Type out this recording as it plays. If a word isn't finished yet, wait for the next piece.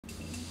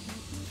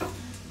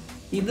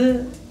ഇത്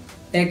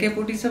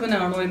AK-47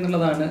 ആണോ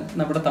എന്നുള്ളതാണ്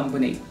നമ്മുടെ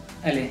തമ്പുനൈൽ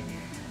അല്ലേ.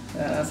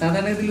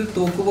 സാധാരണ ഇതിലൊരു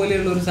തോക്ക്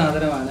പോലെയുള്ള ഒരു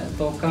സാധനമാണ്.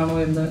 തോക്കാണോ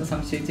എന്ന്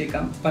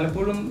സംശയിച്ചേക്കാം.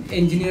 പലപ്പോഴും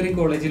എഞ്ചിനീയറിംഗ്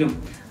കോളേജിലും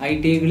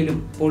ITIകളിലും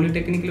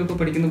പോളിടെക്നിക്കിലും ഒക്കെ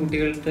പഠിക്കുന്ന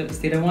കുട്ടികൾക്ക്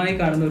സ്ഥിരമായി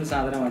കാണുന്ന ഒരു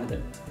സാധനമാണിത്.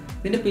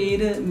 ഇതിൻ്റെ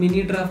പേര്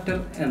മിനി ഡ്രാഫ്റ്റർ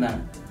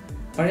എന്നാണ്.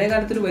 പഴയ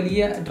കാലത്തൊരു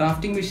വലിയ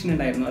ഡ്രാഫ്റ്റിംഗ് മെഷീൻ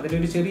ഉണ്ടായിരുന്നു.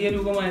 അതിലൊരു ചെറിയ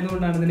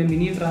രൂപമായതുകൊണ്ടാണ് ഇതിനെ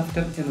മിനി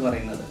ഡ്രാഫ്റ്റർ എന്ന്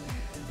പറയുന്നത്.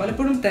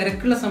 പലപ്പോഴും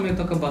തിരക്കുള്ള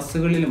സമയത്തൊക്കെ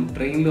ബസ്സുകളിലും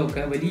ട്രെയിനിലും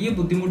ഒക്കെ വലിയ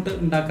ബുദ്ധിമുട്ട്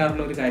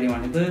ഉണ്ടാക്കാറുള്ള ഒരു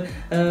കാര്യമാണ് ഇത്.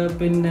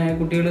 പിന്നെ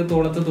കുട്ടികൾ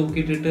തോളത്ത്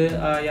തൂക്കിയിട്ടിട്ട്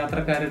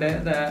യാത്രക്കാരുടെ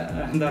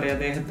എന്താ പറയുക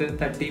ദേഹത്ത്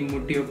തട്ടിയും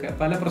മുട്ടിയൊക്കെ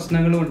പല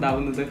പ്രശ്നങ്ങളും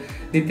ഉണ്ടാവുന്നത്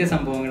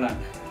നിത്യസംഭവങ്ങളാണ്.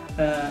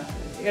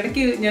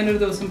 ഇടയ്ക്ക് ഞാനൊരു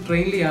ദിവസം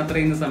ട്രെയിനിൽ യാത്ര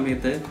ചെയ്യുന്ന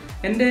സമയത്ത്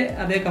എൻ്റെ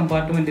അതേ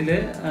കമ്പാർട്ട്മെൻറ്റിൽ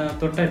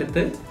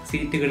തൊട്ടടുത്ത്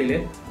സീറ്റുകളിൽ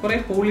കുറേ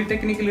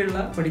പോളിടെക്നിക്കിലുള്ള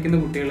പഠിക്കുന്ന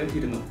കുട്ടികൾ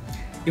ഇരുന്നു.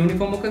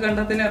 യൂണിഫോമൊക്കെ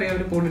കണ്ടാൽ തന്നെ അറിയാം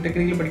അവർ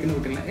പോളിടെക്നിക്കിൽ പഠിക്കുന്ന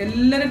കുട്ടികൾ.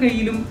 എല്ലാവരുടെ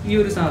കയ്യിലും ഈ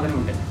ഒരു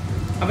സാധനമുണ്ട്.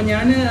 അപ്പം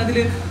ഞാൻ അതിൽ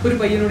ഒരു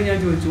പയ്യനോട് ഞാൻ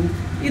ചോദിച്ചു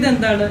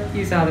ഇതെന്താണ്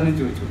ഈ സാധനം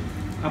ചോദിച്ചു.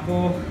 അപ്പോൾ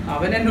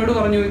അവൻ എന്നോട്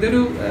പറഞ്ഞു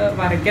ഇതൊരു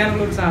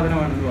വരയ്ക്കാനുള്ള ഒരു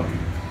സാധനമാണെന്ന് പറഞ്ഞു.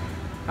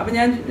 അപ്പം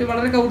ഞാൻ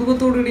വളരെ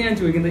കൗതുകത്തോടുകൂടി ഞാൻ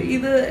ചോദിക്കുന്നത്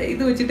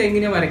ഇത് വെച്ചിട്ട്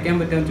എങ്ങനെയാണ് വരയ്ക്കാൻ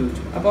പറ്റുമെന്ന്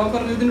ചോദിച്ചു. അപ്പോൾ അവൻ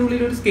പറഞ്ഞു ഇതിൻ്റെ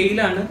ഉള്ളിൽ ഒരു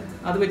സ്കെയിലാണ്,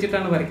 അത്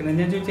വെച്ചിട്ടാണ് വരയ്ക്കുന്നത്.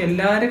 ഞാൻ ചോദിച്ചു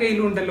എല്ലാവരുടെ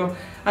കയ്യിലും ഉണ്ടല്ലോ,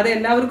 അത്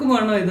എല്ലാവർക്കും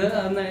വേണോ ഇത്,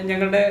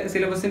 ഞങ്ങളുടെ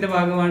സിലബസിൻ്റെ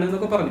ഭാഗമാണ്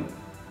എന്നൊക്കെ പറഞ്ഞു.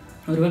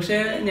 ഒരുപക്ഷെ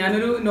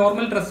ഞാനൊരു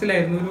നോർമൽ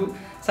ഡ്രസ്സിലായിരുന്നു, ഒരു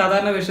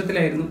സാധാരണ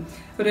വേഷത്തിലായിരുന്നു,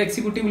 ഒരു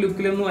എക്സിക്യൂട്ടീവ്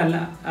ലുക്കിലൊന്നും അല്ല.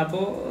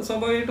 അപ്പോൾ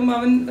സ്വാഭാവികമായിട്ടും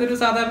അവൻ ഒരു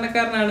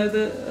സാധാരണക്കാരനാണ്,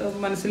 ഇത്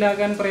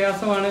മനസ്സിലാക്കാൻ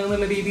പ്രയാസമാണ്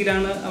എന്നുള്ള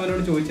രീതിയിലാണ്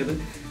അവനോട് ചോദിച്ചത്.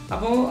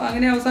 അപ്പോൾ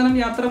അങ്ങനെ അവസാനം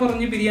യാത്ര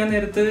പറഞ്ഞ് പിരിയാൻ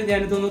നേരത്ത്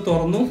ഞാനിതൊന്ന്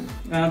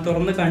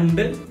തുറന്ന്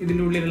കണ്ട്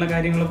ഇതിൻ്റെ ഉള്ളിലുള്ള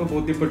കാര്യങ്ങളൊക്കെ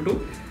ബോധ്യപ്പെട്ടു.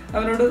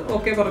 അവനോട്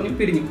ഓക്കെ പറഞ്ഞു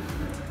പിരിഞ്ഞു.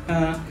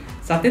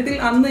 സത്യത്തിൽ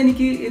അന്ന്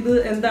എനിക്ക് ഇത്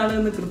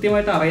എന്താണെന്ന്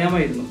കൃത്യമായിട്ട്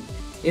അറിയാമായിരുന്നു.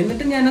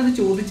 എന്നിട്ട് ഞാനത്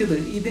ചോദിച്ചത്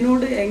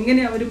ഇതിനോട്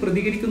എങ്ങനെ അവർ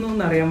പ്രതികരിക്കുന്നു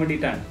എന്ന് അറിയാൻ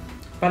വേണ്ടിയിട്ടാണ്.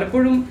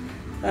 പലപ്പോഴും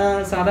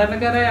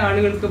സാധാരണക്കാരായ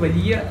ആളുകൾക്ക്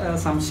വലിയ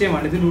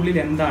സംശയമാണ് ഇതിനുള്ളിൽ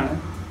എന്താണ്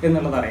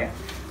എന്നുള്ളതറിയാം.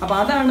 അപ്പോൾ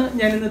അതാണ്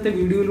ഞാൻ ഇന്നത്തെ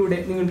വീഡിയോയിലൂടെ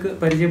നിങ്ങൾക്ക്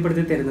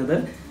പരിചയപ്പെടുത്തി തരുന്നത്.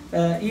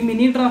 ഈ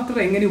മിനി ഡ്രാഫ്റ്റർ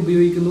എങ്ങനെ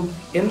ഉപയോഗിക്കുന്നു,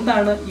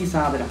 എന്താണ് ഈ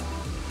സാധനം.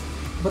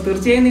 അപ്പോൾ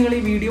തീർച്ചയായും നിങ്ങൾ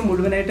ഈ വീഡിയോ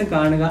മുഴുവനായിട്ടും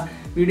കാണുക.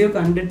 വീഡിയോ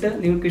കണ്ടിട്ട്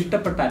നിങ്ങൾക്ക്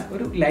ഇഷ്ടപ്പെട്ടാൽ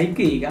ഒരു ലൈക്ക്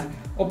ചെയ്യുക.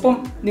 ഒപ്പം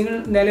നിങ്ങൾ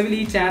നിലവിൽ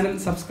ഈ ചാനൽ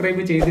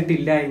സബ്സ്ക്രൈബ്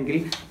ചെയ്തിട്ടില്ല എങ്കിൽ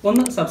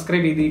ഒന്ന്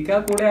സബ്സ്ക്രൈബ് ചെയ്തേക്കുക.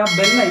 കൂടെ ആ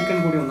ബെൽ ഐക്കൺ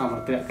കൂടി ഒന്ന്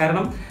അമർത്തുക.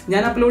 കാരണം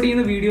ഞാൻ അപ്ലോഡ്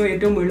ചെയ്യുന്ന വീഡിയോ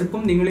ഏറ്റവും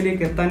എളുപ്പം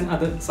നിങ്ങളിലേക്ക് എത്താൻ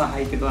അത്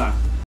സഹായിക്കുന്നതാണ്.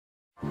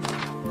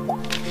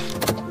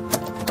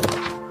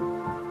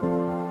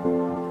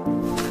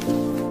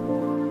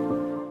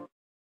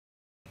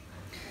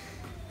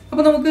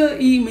 അപ്പോൾ നമുക്ക്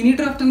ഈ മിനി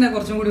ഡ്രാഫ്റ്ററിനെ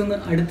കുറച്ചും കൂടി ഒന്ന്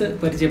അടുത്ത്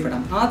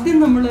പരിചയപ്പെടാം. ആദ്യം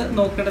നമ്മൾ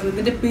നോക്കേണ്ടത്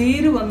ഇതിൻ്റെ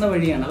പേര് വന്ന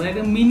വഴിയാണ്.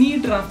 അതായത് മിനി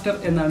ഡ്രാഫ്റ്റർ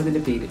എന്നാണ്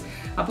ഇതിൻ്റെ പേര്.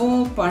 അപ്പോൾ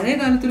പഴയ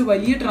കാലത്തൊരു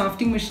വലിയ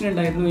ഡ്രാഫ്റ്റിംഗ് മെഷീൻ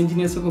ഉണ്ടായിരുന്നു,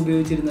 എഞ്ചിനീയേഴ്സൊക്കെ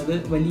ഉപയോഗിച്ചിരുന്നത്.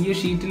 വലിയ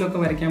ഷീറ്റിലൊക്കെ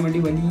വരയ്ക്കാൻ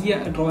വേണ്ടി വലിയ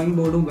ഡ്രോയിങ്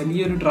ബോർഡും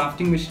വലിയൊരു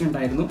ഡ്രാഫ്റ്റിംഗ് മെഷീൻ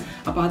ഉണ്ടായിരുന്നു.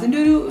 അപ്പോൾ അതിൻ്റെ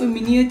ഒരു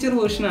മിനിയേച്ചർ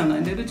വേർഷനാണ്,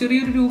 അതിൻ്റെ ഒരു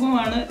ചെറിയൊരു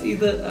രൂപമാണ്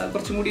ഇത്.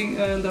 കുറച്ചും കൂടി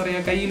എന്താ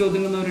പറയുക കയ്യിൽ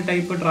ഒതുങ്ങുന്ന ഒരു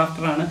ടൈപ്പ്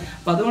ഡ്രാഫ്റ്ററാണ്.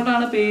 അപ്പോൾ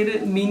അതുകൊണ്ടാണ് പേര്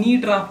മിനി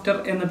ഡ്രാഫ്റ്റർ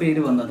എന്ന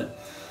പേര് വന്നത്.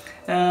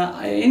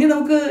 ഇനി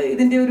നമുക്ക്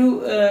ഇതിൻ്റെ ഒരു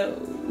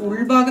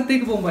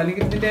ഉൾഭാഗത്തേക്ക് പോകുമ്പോൾ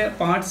അല്ലെങ്കിൽ ഇതിൻ്റെ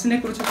പാർട്സിനെ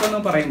കുറിച്ചൊക്കെ ഒന്ന്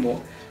പറയുമ്പോൾ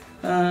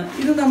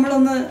ഇത്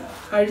നമ്മളൊന്ന്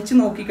അഴിച്ചു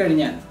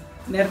നോക്കിക്കഴിഞ്ഞാൽ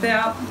നേരത്തെ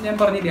ഞാൻ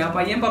പറഞ്ഞില്ലേ, ആ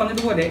പയ്യൻ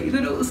പറഞ്ഞതുപോലെ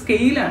ഇതൊരു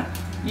സ്കെയിലാണ്.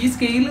 ഈ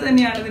സ്കെയിൽ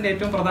തന്നെയാണ് ഇതിൻ്റെ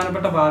ഏറ്റവും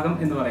പ്രധാനപ്പെട്ട ഭാഗം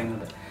എന്ന്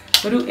പറയുന്നത്.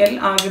 ഒരു L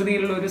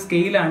ആകൃതിയിലുള്ള ഒരു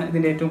സ്കെയിലാണ്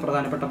ഇതിൻ്റെ ഏറ്റവും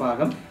പ്രധാനപ്പെട്ട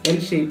ഭാഗം. L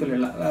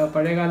ഷേപ്പിലുള്ള.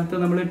 പഴയ കാലത്ത്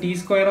നമ്മൾ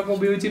T² ഒക്കെ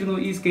ഉപയോഗിച്ചിരുന്നു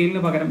ഈ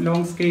സ്കെയിലിന് പകരം.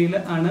 ലോങ് സ്കെയിൽ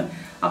ആണ്.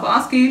 അപ്പോൾ ആ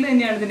സ്കെയിൽ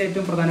തന്നെയാണ് ഇതിൻ്റെ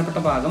ഏറ്റവും പ്രധാനപ്പെട്ട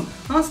ഭാഗം.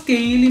 ആ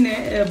സ്കെയിലിനെ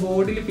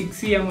ബോർഡിൽ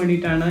ഫിക്സ് ചെയ്യാൻ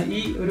വേണ്ടിയിട്ടാണ്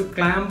ഈ ഒരു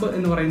ക്ലാമ്പ്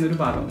എന്ന് പറയുന്ന ഒരു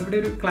ഭാഗം. ഇവിടെ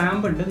ഒരു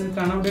ക്ലാമ്പ് ഉണ്ട്, നിങ്ങൾക്ക്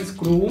കാണാൻ ഇവിടെ ഒരു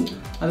സ്ക്രൂവും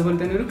അതുപോലെ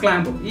തന്നെ ഒരു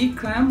ക്ലാമ്പും. ഈ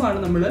ക്ലാമ്പാണ്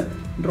നമ്മൾ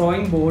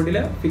ഡ്രോയിങ് ബോർഡിൽ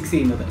ഫിക്സ്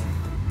ചെയ്യുന്നത്.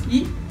 ഈ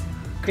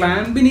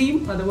ക്ലാമ്പിനെയും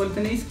അതുപോലെ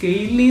തന്നെ ഈ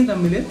സ്കെയിലിനെയും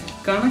തമ്മിൽ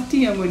കണക്ട്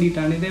ചെയ്യാൻ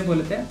വേണ്ടിയിട്ടാണ്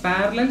ഇതേപോലത്തെ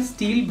പാരലൽ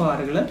സ്റ്റീൽ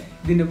ബാറുകൾ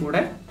ഇതിൻ്റെ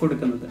കൂടെ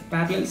കൊടുക്കുന്നത്,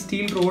 പാരലൽ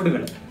സ്റ്റീൽ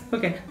റോഡുകൾ.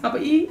 ഓക്കെ, അപ്പോൾ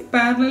ഈ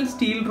പാരലൽ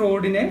സ്റ്റീൽ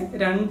റോഡിനെ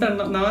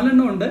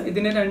 4 ഉണ്ട്.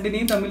 ഇതിനെ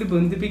രണ്ടിനെയും തമ്മിൽ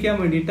ബന്ധിപ്പിക്കാൻ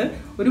വേണ്ടിയിട്ട്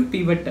ഒരു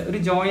പിവറ്റ്,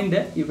 ഒരു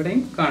ജോയിന്റ്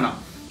ഇവിടെയും കാണാം.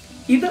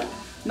 ഇത്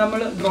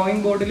നമ്മൾ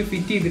ഡ്രോയിങ് ബോർഡിൽ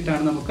ഫിറ്റ്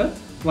ചെയ്തിട്ടാണ് നമുക്ക്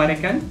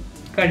വരയ്ക്കാൻ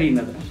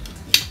കഴിയുന്നത്.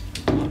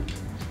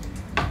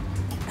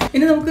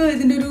 ഇനി നമുക്ക്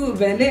ഇതിൻ്റെ ഒരു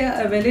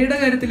വിലയുടെ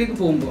കാര്യത്തിലേക്ക്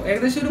പോകുമ്പോൾ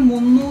ഏകദേശം ഒരു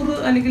 300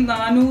 അല്ലെങ്കിൽ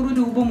 400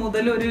 രൂപ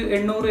മുതൽ ഒരു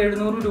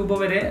 800-700 രൂപ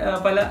വരെ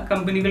പല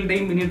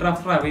കമ്പനികളുടെയും മിനി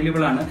ഡ്രാഫ്റ്റർ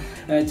അവൈലബിൾ ആണ്.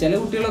 ചില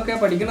കുട്ടികളൊക്കെ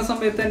പഠിക്കുന്ന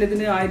സമയത്ത് തന്നെ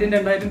ഇതിന്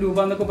 1000-2000 രൂപ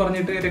എന്നൊക്കെ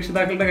പറഞ്ഞിട്ട്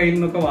രക്ഷിതാക്കളുടെ കയ്യിൽ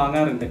നിന്നൊക്കെ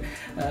വാങ്ങാറുണ്ട്.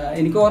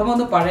 എനിക്ക് ഓർമ്മ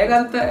വന്ന് പഴയ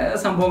കാലത്തെ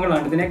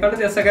സംഭവങ്ങളാണ്. ഇതിനേക്കാൾ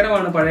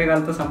രസകരമാണ് പഴയ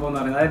കാലത്തെ സംഭവം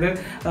എന്ന് പറയുന്നത്.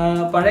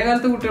 അതായത് പഴയ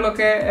കാലത്തെ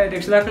കുട്ടികളൊക്കെ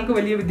രക്ഷിതാക്കൾക്ക്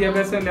വലിയ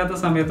വിദ്യാഭ്യാസം ഇല്ലാത്ത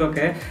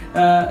സമയത്തൊക്കെ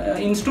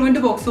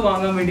ഇൻസ്ട്രുമെന്റ് ബോക്സ്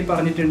വാങ്ങാൻ വേണ്ടി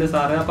പറഞ്ഞിട്ടുണ്ട്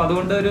സാറ്. അപ്പോൾ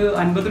അതുകൊണ്ട് ഒരു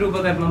 50 രൂപ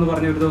തരണം എന്ന്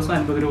പറഞ്ഞ ഒരു ദിവസം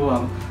 50 രൂപ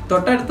വാങ്ങും.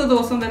 തൊട്ടടുത്ത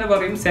ദിവസം തന്നെ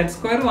പറയും സെറ്റ്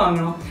സ്ക്വയർ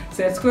വാങ്ങണം.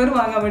 സെറ്റ് സ്ക്വയർ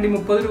വാങ്ങാൻ വേണ്ടി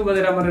 30 രൂപ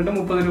തരാൻ പറഞ്ഞിട്ട്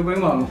 30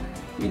 രൂപയും വാങ്ങും.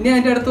 പിന്നെ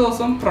അതിൻ്റെ അടുത്ത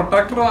ദിവസം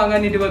പ്രൊട്രാക്ടർ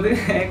വാങ്ങാൻ 20,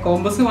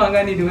 കോമ്പസ്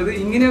വാങ്ങാൻ 20,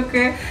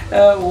 ഇങ്ങനെയൊക്കെ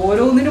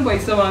ഓരോന്നിനും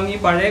പൈസ വാങ്ങി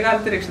പഴയ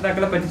കാലത്ത്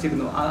രക്ഷിതാക്കളെ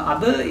പറ്റിച്ചിരുന്നു.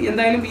 അത്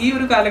എന്തായാലും ഈ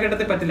ഒരു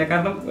കാലഘട്ടത്തിൽ പറ്റില്ല.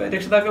 കാരണം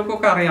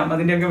രക്ഷിതാക്കൾക്കൊക്കെ അറിയാം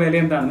അതിൻ്റെയൊക്കെ വില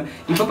എന്താണെന്ന്.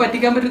 ഇപ്പൊ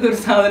പറ്റിക്കാൻ പറ്റുന്ന ഒരു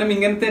സാധനം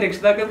ഇങ്ങനത്തെ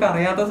രക്ഷിതാക്കൾക്ക്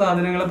അറിയാത്ത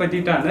സാധനങ്ങളെ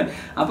പറ്റിയിട്ടാണ്.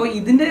 അപ്പോൾ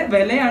ഇതിന്റെ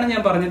വിലയാണ്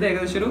ഞാൻ പറഞ്ഞത്.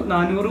 ഏകദേശം ഒരു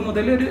 400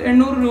 മുതൽ ഒരു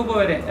 800 രൂപ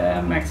വരെ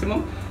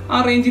മാക്സിമം ആ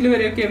റേഞ്ചിൽ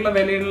വരെയൊക്കെയുള്ള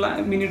വിലയുള്ള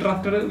മിനി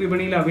ഡ്രാഫ്റ്റർ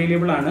വിപണിയിൽ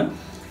അവൈലബിൾ ആണ്.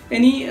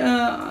 ഇനി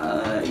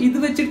ഇത്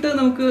വെച്ചിട്ട്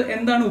നമുക്ക്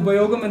എന്താണ്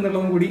ഉപയോഗം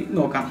എന്നുള്ളതും കൂടി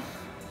നോക്കാം.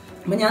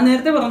 അപ്പം ഞാൻ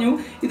നേരത്തെ പറഞ്ഞു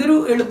ഇതൊരു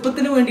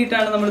എളുപ്പത്തിന്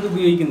വേണ്ടിയിട്ടാണ് നമ്മളിത്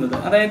ഉപയോഗിക്കുന്നത്.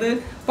 അതായത്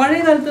പഴയ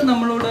കാലത്ത്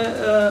നമ്മളോട്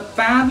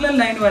പാരലൽ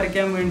ലൈൻ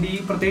വരയ്ക്കാൻ വേണ്ടി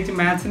പ്രത്യേകിച്ച്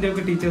മാത്സിൻ്റെ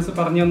ഒക്കെ ടീച്ചേഴ്സ്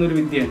പറഞ്ഞു തന്നൊരു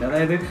വിദ്യയുണ്ട്.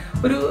 അതായത്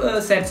ഒരു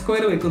സെറ്റ്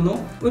സ്ക്വയർ വെക്കുന്നു,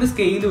 ഒരു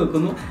സ്കെയിൽ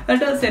വെക്കുന്നു,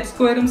 എന്നിട്ട് സെറ്റ്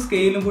സ്ക്വയറും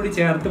സ്കെയിലും കൂടി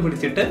ചേർത്ത്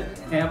പിടിച്ചിട്ട്,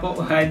 അപ്പോൾ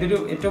അതിൻ്റെ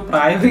ഏറ്റവും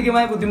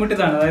പ്രായോഗികമായ ബുദ്ധിമുട്ട്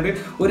ഇതാണ്. അതായത്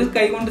ഒരു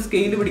കൈ കൊണ്ട്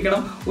സ്കെയിൽ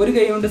പിടിക്കണം, ഒരു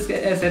കൈ കൊണ്ട്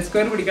സെറ്റ്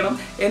സ്ക്വയർ പിടിക്കണം,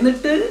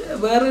 എന്നിട്ട്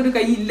വേറൊരു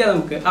കൈ ഇല്ല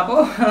നമുക്ക്. അപ്പോൾ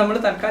നമ്മൾ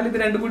തൽക്കാലം ഇത്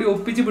രണ്ടും കൂടി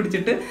ഒപ്പിച്ച്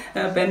പിടിച്ചിട്ട്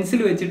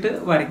പെൻസിൽ വെച്ചിട്ട്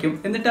വരയ്ക്കും.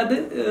 എന്നിട്ട് അത്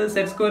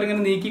സെറ്റ് സ്ക്വയർ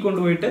ഇങ്ങനെ നീക്കി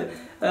കൊണ്ടുപോയിട്ട്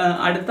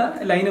അടുത്ത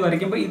ലൈൻ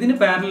വരയ്ക്കുമ്പോൾ ഇതിന്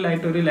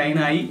പാരലായിട്ട് ഒരു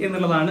ലൈനായി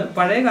എന്നുള്ളതാണ്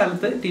പഴയ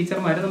കാലത്ത്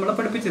ടീച്ചർമാർ നമ്മളെ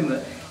പഠിപ്പിച്ചിരുന്നത്.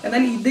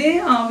 എന്നാൽ ഇതേ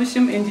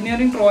ആവശ്യം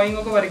എഞ്ചിനീയറിംഗ് ഡ്രോയിങ്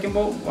ഒക്കെ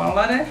വരയ്ക്കുമ്പോൾ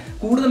വളരെ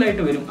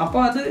കൂടുതലായിട്ട് വരും.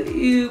 അപ്പോൾ അത്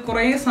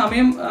കുറേ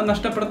സമയം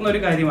നഷ്ടപ്പെടുത്തുന്ന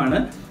ഒരു കാര്യമാണ്.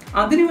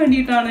 അതിനു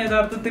വേണ്ടിയിട്ടാണ്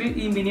യഥാർത്ഥത്തിൽ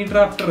ഈ മിനി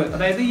ഡ്രാഫ്റ്റർ,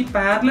 അതായത് ഈ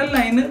പാരലൽ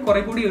ലൈന്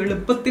കുറെ കൂടി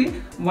എളുപ്പത്തിൽ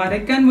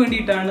വരയ്ക്കാൻ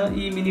വേണ്ടിയിട്ടാണ്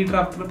ഈ മിനി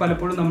ഡ്രാഫ്റ്റർ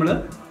പലപ്പോഴും നമ്മൾ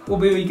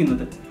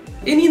ഉപയോഗിക്കുന്നത്.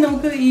 ഇനി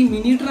നമുക്ക് ഈ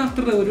മിനി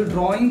ഡ്രാഫ്റ്റർ ഒരു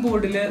ഡ്രോയിങ്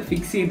ബോർഡിൽ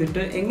ഫിക്സ്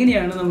ചെയ്തിട്ട്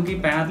എങ്ങനെയാണ് നമുക്ക് ഈ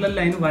പാരലൽ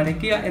ലൈൻ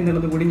വരയ്ക്കുക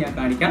എന്നുള്ളത് കൂടി ഞാൻ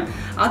കാണിക്കാം.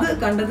 അത്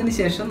കണ്ടതിന്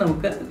ശേഷം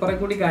നമുക്ക് കുറെ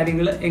കൂടി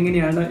കാര്യങ്ങൾ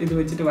എങ്ങനെയാണ് ഇത്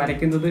വെച്ചിട്ട്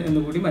വരയ്ക്കുന്നത്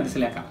എന്ന് കൂടി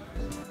മനസ്സിലാക്കാം.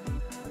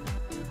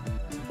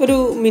 ഒരു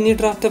മിനി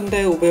ഡ്രാഫ്റ്ററിൻ്റെ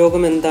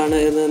ഉപയോഗം എന്താണ്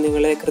എന്ന്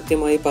നിങ്ങളെ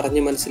കൃത്യമായി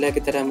പറഞ്ഞ്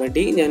മനസ്സിലാക്കി തരാൻ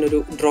വേണ്ടി ഞാനൊരു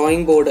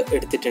ഡ്രോയിങ് ബോർഡ്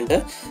എടുത്തിട്ടുണ്ട്.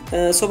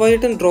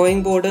 സ്വാഭാവികമായിട്ടും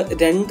ഡ്രോയിങ് ബോർഡ്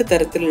രണ്ട്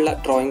തരത്തിലുള്ള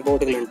ഡ്രോയിങ്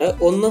ബോർഡുകളുണ്ട്.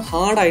 ഒന്ന്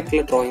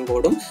ഹാർഡായിട്ടുള്ള ഡ്രോയിങ്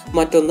ബോർഡും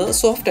മറ്റൊന്ന്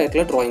സോഫ്റ്റ്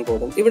ആയിട്ടുള്ള ഡ്രോയിങ്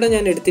ബോർഡും. ഇവിടെ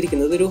ഞാൻ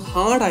എടുത്തിരിക്കുന്നത് ഒരു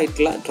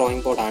ഹാർഡായിട്ടുള്ള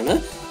ഡ്രോയിങ് ബോർഡാണ്.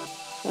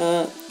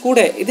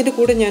 ഇതിൻ്റെ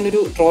കൂടെ ഞാനൊരു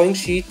ഡ്രോയിങ്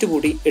ഷീറ്റ്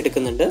കൂടി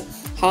എടുക്കുന്നുണ്ട്.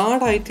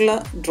 ഹാർഡായിട്ടുള്ള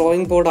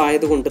ഡ്രോയിങ് ബോർഡ്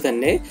ആയതുകൊണ്ട്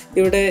തന്നെ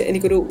ഇവിടെ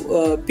എനിക്കൊരു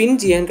പിൻ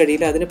ചെയ്യാൻ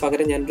കഴിയില്ല. അതിന്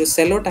പകരം ഞാനൊരു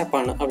സെല്ലോ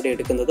ടാപ്പാണ് അവിടെ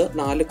എടുക്കുന്നത്.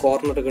 4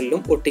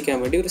 കോർണറുകളിലും ഒട്ടിക്കാൻ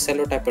വേണ്ടി ഒരു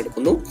സെല്ലോ ടാപ്പ്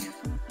എടുക്കുന്നു.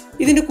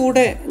 ഇതിൻ്റെ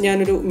കൂടെ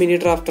ഞാനൊരു മിനി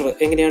ഡ്രാഫ്റ്റർ,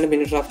 എങ്ങനെയാണ്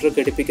മിനി ഡ്രാഫ്റ്റർ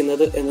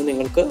ഘടിപ്പിക്കുന്നത് എന്ന്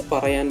നിങ്ങൾക്ക്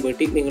പറയാൻ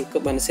വേണ്ടി,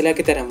 നിങ്ങൾക്ക്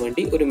മനസ്സിലാക്കി തരാൻ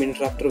വേണ്ടി ഒരു മിനി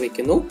ഡ്രാഫ്റ്റർ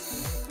വയ്ക്കുന്നു.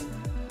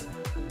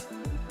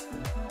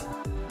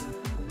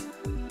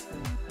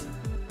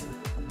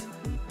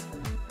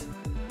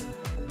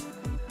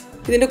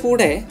 ഇതിൻ്റെ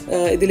കൂടെ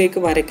ഇതിലേക്ക്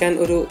വരയ്ക്കാൻ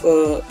ഒരു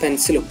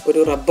പെൻസിലും ഒരു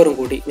റബ്ബറും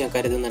കൂടി ഞാൻ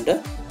കരുതുന്നുണ്ട്.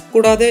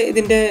 കൂടാതെ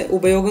ഇതിൻ്റെ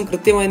ഉപയോഗം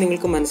കൃത്യമായി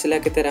നിങ്ങൾക്ക്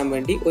മനസ്സിലാക്കി തരാൻ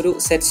വേണ്ടി ഒരു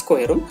സെറ്റ്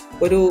സ്ക്വയറും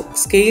ഒരു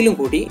സ്കെയിലും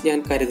കൂടി ഞാൻ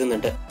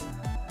കരുതുന്നുണ്ട്.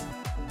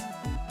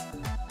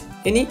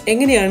 ഇനി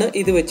എങ്ങനെയാണ്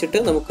ഇത്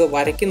വെച്ചിട്ട് നമുക്ക്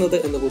വരയ്ക്കുന്നത്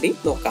എന്ന് കൂടി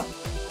നോക്കാം.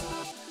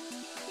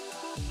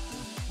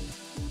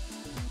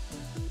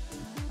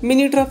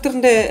 മിനി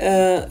ഡ്രാഫ്റ്ററിൻ്റെ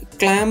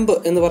ക്ലാമ്പ്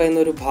എന്ന് പറയുന്ന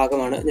ഒരു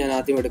ഭാഗമാണ് ഞാൻ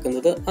ആദ്യം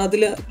എടുക്കുന്നത്.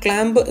 അതിൽ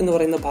ക്ലാമ്പ് എന്ന്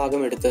പറയുന്ന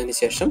ഭാഗം എടുത്തതിന്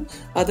ശേഷം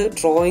അത്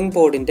ഡ്രോയിങ്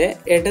ബോർഡിൻ്റെ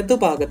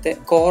ഇടതുഭാഗത്തെ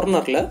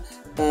കോർണറിൽ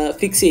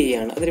ഫിക്സ്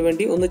ചെയ്യുകയാണ്.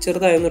 അതിനുവേണ്ടി ഒന്ന്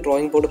ചെറുതായി ഒന്ന്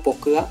ഡ്രോയിങ് ബോർഡ്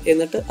പൊക്കുക,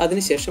 എന്നിട്ട്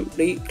അതിനുശേഷം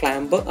ഈ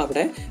ക്ലാമ്പ്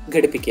അവിടെ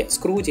ഘടിപ്പിക്കുക,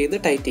 സ്ക്രൂ ചെയ്ത്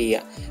ടൈറ്റ്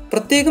ചെയ്യുക.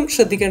 പ്രത്യേകം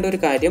ശ്രദ്ധിക്കേണ്ട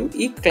ഒരു കാര്യം,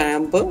 ഈ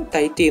ക്ലാമ്പ്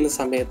ടൈറ്റ് ചെയ്യുന്ന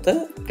സമയത്ത്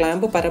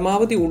ക്ലാമ്പ്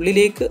പരമാവധി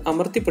ഉള്ളിലേക്ക്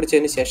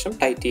അമർത്തിപ്പിടിച്ചതിന് ശേഷം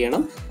ടൈറ്റ്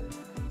ചെയ്യണം.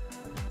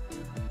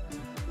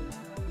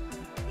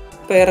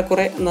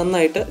 ഏറെക്കുറെ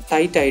നന്നായിട്ട്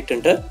ടൈറ്റ്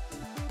ആയിട്ടുണ്ട്.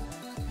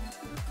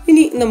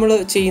 ഇനി നമ്മൾ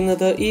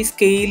ചെയ്യുന്നത് ഈ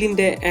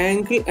സ്കെയിലിൻ്റെ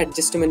ആംഗിൾ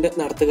അഡ്ജസ്റ്റ്മെൻറ്റ്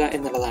നടത്തുക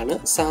എന്നുള്ളതാണ്.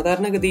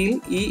 സാധാരണഗതിയിൽ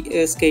ഈ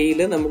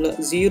സ്കെയില് നമ്മൾ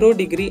 0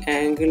 ഡിഗ്രി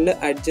ആംഗിളിൽ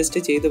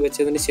അഡ്ജസ്റ്റ് ചെയ്ത്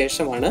വെച്ചതിന്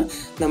ശേഷമാണ്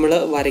നമ്മൾ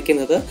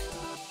വരയ്ക്കുന്നത്.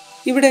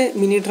 ഇവിടെ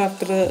മിനി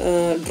ഡ്രാഫ്റ്റർ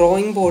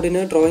ഡ്രോയിങ്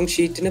ബോർഡിന്, ഡ്രോയിങ്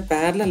ഷീറ്റിന്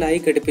പാരലലായി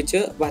ഘടിപ്പിച്ച്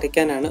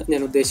വരയ്ക്കാനാണ്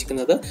ഞാൻ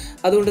ഉദ്ദേശിക്കുന്നത്.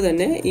 അതുകൊണ്ട്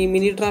തന്നെ ഈ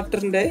മിനി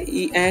ഡ്രാഫ്റ്ററിൻ്റെ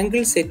ഈ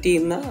ആംഗിൾ സെറ്റ്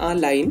ചെയ്യുന്ന ആ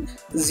ലൈൻ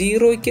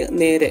 0ക്ക്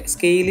നേരെ,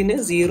 സ്കെയിലിന്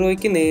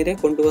 0ക്ക് നേരെ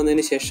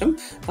കൊണ്ടുവന്നതിന് ശേഷം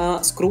ആ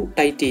സ്ക്രൂ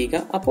ടൈറ്റ്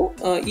ചെയ്യുക. അപ്പോൾ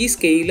ഈ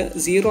സ്കെയിൽ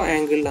 0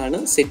 ആംഗിളിലാണ്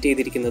സെറ്റ്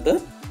ചെയ്തിരിക്കുന്നത്.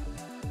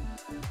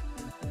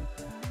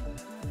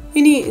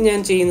 ഇനി ഞാൻ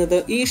ചെയ്യുന്നത്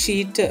ഈ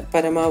ഷീറ്റ്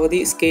പരമാവധി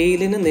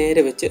സ്കെയിലിന്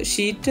നേരെ വെച്ച്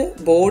ഷീറ്റ്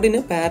ബോർഡിന്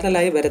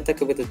പാരലലായി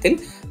വരത്തക്ക വിധത്തിൽ,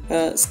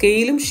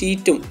 സ്കെയിലും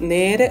ഷീറ്റും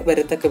നേരെ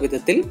വരത്തക്ക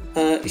വിധത്തിൽ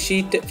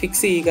ഷീറ്റ്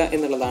ഫിക്സ് ചെയ്യുക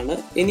എന്നുള്ളതാണ്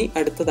ഇനി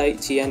അടുത്തതായി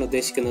ചെയ്യാൻ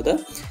ഉദ്ദേശിക്കുന്നത്.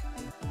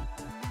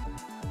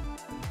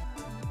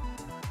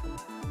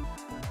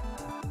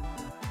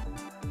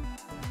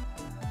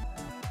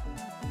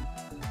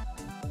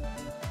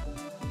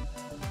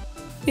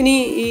 ഇനി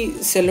ഈ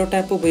സെല്ലോ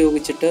ടാപ്പ്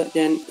ഉപയോഗിച്ചിട്ട്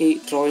ഞാൻ ഈ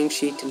ഡ്രോയിങ്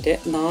ഷീറ്റിൻ്റെ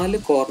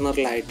 4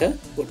 കോർണറിലായിട്ട്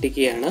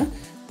ഒട്ടിക്കുകയാണ്.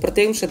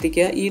 പ്രത്യേകം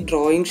ശ്രദ്ധിക്കുക, ഈ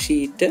ഡ്രോയിങ്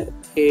ഷീറ്റ്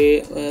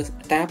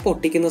ടാപ്പ്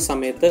ഒട്ടിക്കുന്ന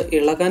സമയത്ത്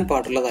ഇളകാൻ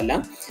പാടുള്ളതല്ല.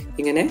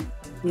 ഇങ്ങനെ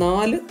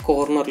 4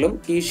 കോർണറിലും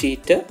ഈ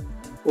ഷീറ്റ്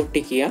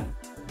ഒട്ടിക്കുക.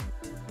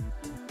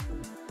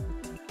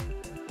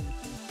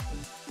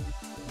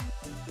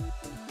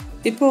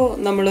 ഇപ്പോൾ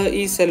നമ്മൾ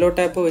ഈ സെല്ലോ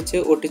ടാപ്പ് വെച്ച്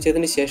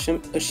ഒട്ടിച്ചതിന് ശേഷം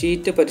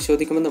ഷീറ്റ്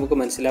പരിശോധിക്കുമ്പോൾ നമുക്ക്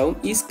മനസ്സിലാവും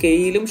ഈ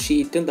സ്കെയിലും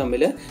ഷീറ്റും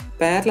തമ്മിൽ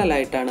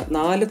പാരലലായിട്ടാണ്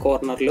 4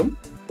 കോർണറിലും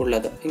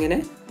ഉള്ളത്. ഇങ്ങനെ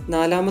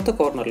 4ാമത്തെ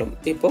കോർണറിലും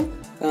ഇപ്പോൾ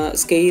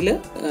സ്കെയില്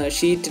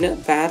ഷീറ്റിന്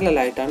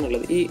പാരലലായിട്ടാണ്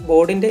ഉള്ളത്. ഈ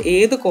ബോർഡിൻ്റെ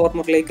ഏത്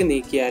കോർണറിലേക്ക്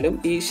നീക്കിയാലും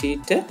ഈ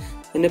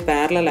ഷീറ്റിന്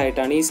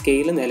പാരലലായിട്ടാണ് ഈ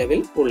സ്കെയിൽ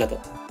നിലവിൽ ഉള്ളത്.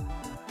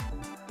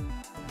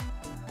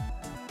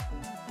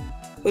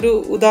 ഒരു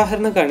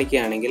ഉദാഹരണം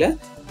കാണിക്കുകയാണെങ്കിൽ,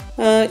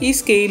 ഈ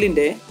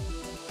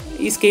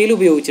സ്കെയിൽ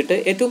ഉപയോഗിച്ചിട്ട്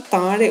ഏറ്റവും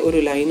താഴെ ഒരു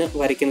ലൈന്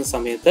വരയ്ക്കുന്ന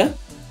സമയത്ത്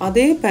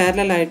അതേ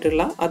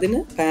അതിന്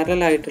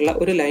പാരലായിട്ടുള്ള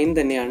ഒരു ലൈൻ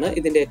തന്നെയാണ്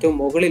ഇതിൻ്റെ ഏറ്റവും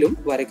മുകളിലും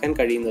വരയ്ക്കാൻ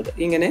കഴിയുന്നത്.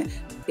 ഇങ്ങനെ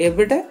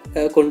എവിടെ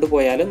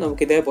കൊണ്ടുപോയാലും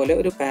നമുക്ക് ഇതേപോലെ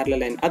ഒരു പാരലൽ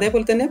ലൈൻ,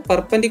 അതേപോലെ തന്നെ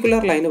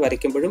പെർപെൻഡിക്കുലർ ലൈൻ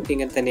വരയ്ക്കുമ്പോഴും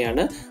ഇങ്ങനെ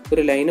തന്നെയാണ്.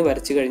 ഒരു ലൈന്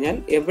വരച്ചു കഴിഞ്ഞാൽ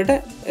എവിടെ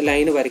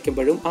ലൈന്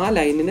വരയ്ക്കുമ്പോഴും ആ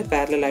ലൈനിന്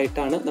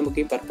പാരലായിട്ടാണ് നമുക്ക്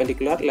ഈ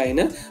പെർപെൻഡിക്കുലർ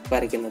ലൈന്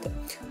വരയ്ക്കുന്നത്.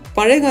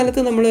 പഴയ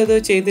കാലത്ത് നമ്മൾ ഇത്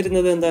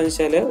ചെയ്തിരുന്നത് എന്താണെന്ന്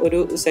വെച്ചാൽ ഒരു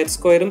സെറ്റ്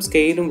സ്ക്വയറും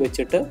സ്കെയിലും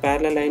വെച്ചിട്ട്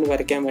പാരലൽ ലൈൻ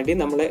വരയ്ക്കാൻ വേണ്ടി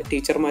നമ്മളെ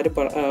ടീച്ചർമാർ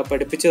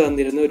പഠിപ്പിച്ചു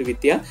തന്നിരുന്ന ഒരു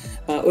വിദ്യ,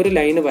 ഒരു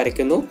ലൈന്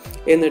വരയ്ക്കുന്നു,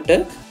 എന്നിട്ട്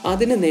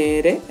അതിന്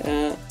നേരെ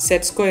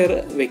സെറ്റ് സ്ക്വയർ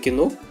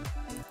വെക്കുന്നു.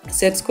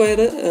 സെറ്റ് സ്ക്വയർ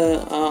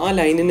ആ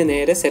ലൈനിന്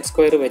നേരെ സെറ്റ്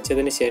സ്ക്വയർ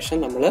വെച്ചതിന് ശേഷം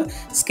നമ്മൾ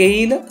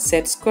സ്കെയില്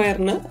സെറ്റ്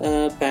സ്ക്വയറിന്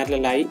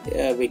പാരലായി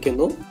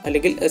വെക്കുന്നു,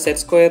 അല്ലെങ്കിൽ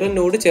സെറ്റ്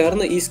സ്ക്വയറിനോട്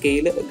ചേർന്ന് ഈ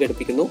സ്കെയില്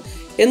ഘടിപ്പിക്കുന്നു.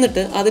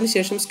 എന്നിട്ട്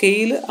അതിനുശേഷം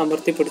സ്കെയില്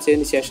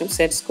അമർത്തിപ്പിടിച്ചതിന് ശേഷം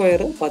സെറ്റ്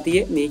സ്ക്വയർ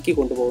പതിയെ നീക്കി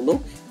കൊണ്ടുപോകുന്നു.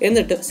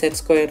 എന്നിട്ട് സെറ്റ്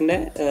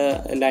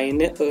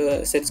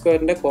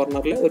സ്ക്വയറിൻ്റെ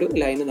കോർണറിൽ ഒരു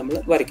ലൈന് നമ്മൾ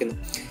വരയ്ക്കുന്നു.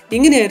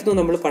 ഇങ്ങനെയായിരുന്നു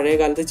നമ്മൾ പഴയ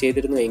കാലത്ത്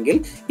ചെയ്തിരുന്നുവെങ്കിൽ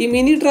ഈ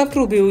മിനി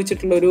ഡ്രാഫ്റ്റർ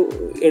ഉപയോഗിച്ചിട്ടുള്ള ഒരു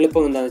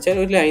എളുപ്പം എന്താണെന്ന്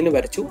വെച്ചാൽ ഒരു ലൈന്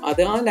വരച്ചു,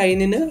 അത് ആ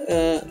ലൈനിന്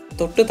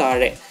തൊട്ട്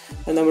താഴെ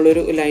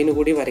നമ്മളൊരു ലൈന്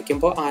കൂടി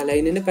വരയ്ക്കുമ്പോൾ ആ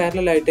ലൈനിന്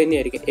പാരലായിട്ട്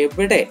തന്നെയായിരിക്കും.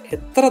 എവിടെ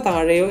എത്ര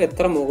താഴെയോ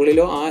എത്ര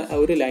മുകളിലോ ആ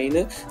ഒരു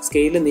ലൈന്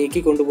സ്കെയില്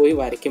നീക്കി കൊണ്ടുപോയി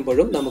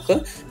വരയ്ക്കുമ്പോഴും നമുക്ക്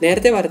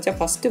നേരത്തെ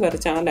ഫസ്റ്റ്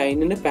വരച്ച ആ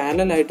ലൈനിന്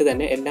പാരലായിട്ട്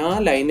തന്നെ എല്ലാ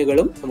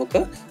ലൈനുകളും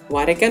നമുക്ക്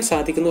വരയ്ക്കാൻ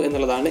സാധിക്കുന്നു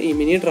എന്നുള്ളതാണ് ഈ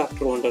മിനി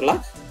ഡ്രാഫ്റ്റർ കൊണ്ടുള്ള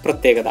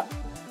പ്രത്യേകത.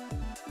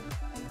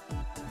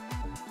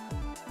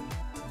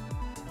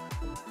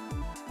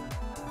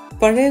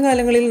 പഴയ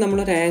കാലങ്ങളിൽ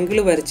നമ്മളൊരു ആംഗിൾ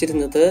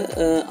വരച്ചിരുന്നത്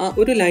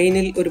ഒരു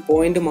ലൈനിൽ ഒരു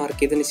പോയിന്റ് മാർക്ക്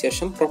ചെയ്തതിന്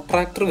ശേഷം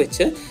പ്രൊട്രാക്ടർ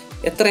വെച്ച്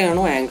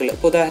എത്രയാണോ ആംഗിൾ,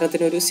 ഇപ്പോൾ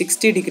ഉദാഹരണത്തിന് ഒരു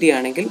 60 ഡിഗ്രി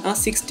ആണെങ്കിൽ ആ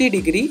 60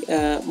 ഡിഗ്രി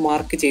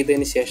മാർക്ക്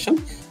ചെയ്തതിന് ശേഷം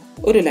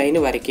ഒരു ലൈന്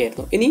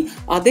വരയ്ക്കുകയായിരുന്നു. ഇനി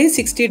അതേ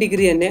 60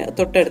 ഡിഗ്രി തന്നെ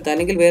തൊട്ടടുത്ത്,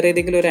 അല്ലെങ്കിൽ വേറെ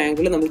ഏതെങ്കിലും ഒരു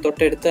ആംഗിൾ നമ്മൾ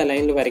തൊട്ടടുത്ത് ആ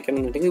ലൈനിൽ വരയ്ക്കണം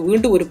എന്നുണ്ടെങ്കിൽ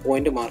വീണ്ടും ഒരു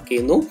പോയിന്റ് മാർക്ക്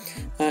ചെയ്യുന്നു,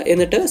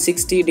 എന്നിട്ട്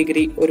 60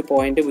 ഡിഗ്രി ഒരു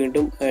പോയിന്റ്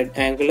വീണ്ടും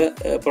ആംഗിൾ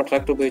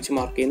പ്രൊട്രാക്ടർ ഉപയോഗിച്ച്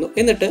മാർക്ക് ചെയ്യുന്നു,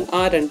 എന്നിട്ട്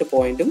ആ 2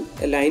 പോയിന്റും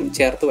ലൈൻ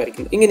ചേർത്ത്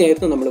വരയ്ക്കുന്നു.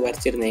 ഇങ്ങനെയായിരുന്നു നമ്മൾ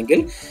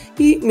വരച്ചിരുന്നെങ്കിൽ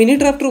ഈ മിനി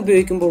ഡ്രാഫ്റ്റർ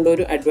ഉപയോഗിക്കുമ്പോൾ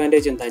ഒരു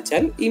അഡ്വാൻറ്റേജ് എന്താ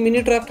വെച്ചാൽ, ഈ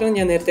മിനി ഡ്രാഫ്റ്ററിന്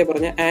ഞാൻ നേരത്തെ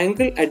പറഞ്ഞ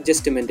ആംഗിൾ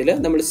അഡ്ജസ്റ്റ്മെന്റിൽ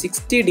നമ്മൾ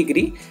 60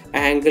 ഡിഗ്രി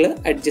ആംഗിൾ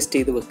അഡ്ജസ്റ്റ്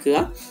ചെയ്ത് വെക്കുക.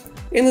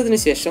 എന്നതിന്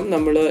ശേഷം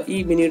നമ്മൾ ഈ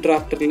മിനി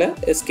ഡ്രാഫ്റ്ററിൽ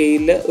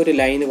സ്കെയിലിൽ ഒരു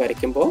ലൈന്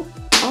വരയ്ക്കുമ്പോൾ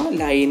ആ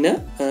ലൈന്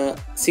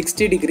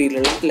 60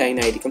 ഡിഗ്രിയിലുള്ള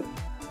ലൈനായിരിക്കും.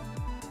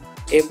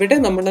 എവിടെ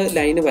നമ്മൾ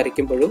ലൈന്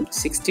വരയ്ക്കുമ്പോഴും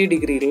 60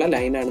 ഡിഗ്രിയിലുള്ള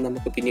ലൈനാണ്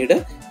നമുക്ക് പിന്നീട്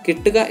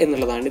കിട്ടുക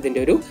എന്നുള്ളതാണ്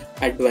ഇതിൻ്റെ ഒരു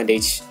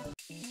അഡ്വാൻറ്റേജ്.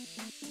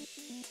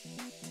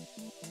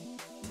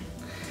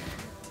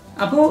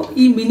 അപ്പോൾ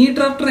ഈ മിനി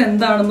ഡ്രാഫ്റ്റർ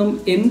എന്താണെന്നും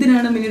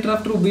എന്തിനാണ് മിനി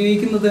ഡ്രാഫ്റ്റർ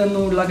ഉപയോഗിക്കുന്നത്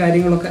എന്നുള്ള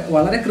കാര്യങ്ങളൊക്കെ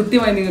വളരെ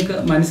കൃത്യമായി നിങ്ങൾക്ക്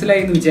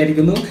മനസ്സിലായി എന്ന്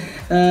വിചാരിക്കുന്നു.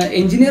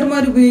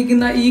 എഞ്ചിനീയർമാർ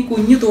ഉപയോഗിക്കുന്ന ഈ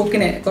കുഞ്ഞു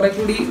തോക്കിനെ കുറെ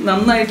കൂടി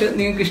നന്നായിട്ട്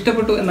നിങ്ങൾക്ക്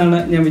ഇഷ്ടപ്പെട്ടു എന്നാണ്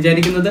ഞാൻ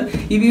വിചാരിക്കുന്നത്.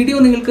 ഈ വീഡിയോ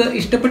നിങ്ങൾക്ക്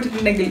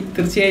ഇഷ്ടപ്പെട്ടിട്ടുണ്ടെങ്കിൽ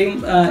തീർച്ചയായും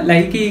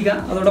ലൈക്ക് ചെയ്യുക.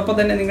 അതോടൊപ്പം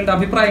തന്നെ നിങ്ങളുടെ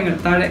അഭിപ്രായങ്ങൾ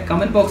താഴെ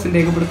കമൻറ്റ് ബോക്സിൽ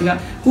രേഖപ്പെടുത്തുക.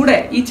 കൂടെ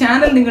ഈ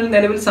ചാനൽ നിങ്ങൾ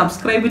നിലവിൽ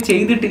സബ്സ്ക്രൈബ്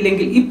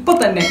ചെയ്തിട്ടില്ലെങ്കിൽ ഇപ്പോൾ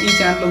തന്നെ ഈ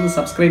ചാനൽ ഒന്ന്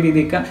സബ്സ്ക്രൈബ്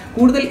ചെയ്തേക്കുക.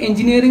 കൂടുതൽ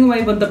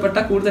എഞ്ചിനീയറിംഗുമായി ബന്ധപ്പെട്ട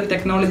കൂടുതൽ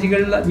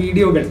ടെക്നോളജികളുടെ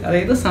വീഡിയോകൾ,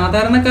 അതായത്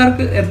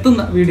സാധാരണക്കാർക്ക്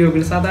എത്തുന്ന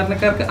വീഡിയോകൾ,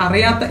 സാധാരണക്കാർക്ക്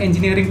അറിയാത്ത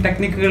എഞ്ചിനീയറിംഗ്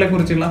ടെക്നിക്കുകളെ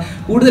കുറിച്ചുള്ള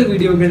കൂടുതൽ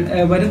വീഡിയോകൾ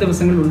വരും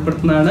ദിവസങ്ങളിൽ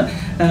ഉൾപ്പെടുത്തുന്നതാണ്.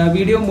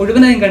 വീഡിയോ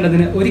മുഴുവനായും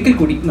കണ്ടതിന് ഒരിക്കൽ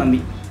കൂടി നന്ദി.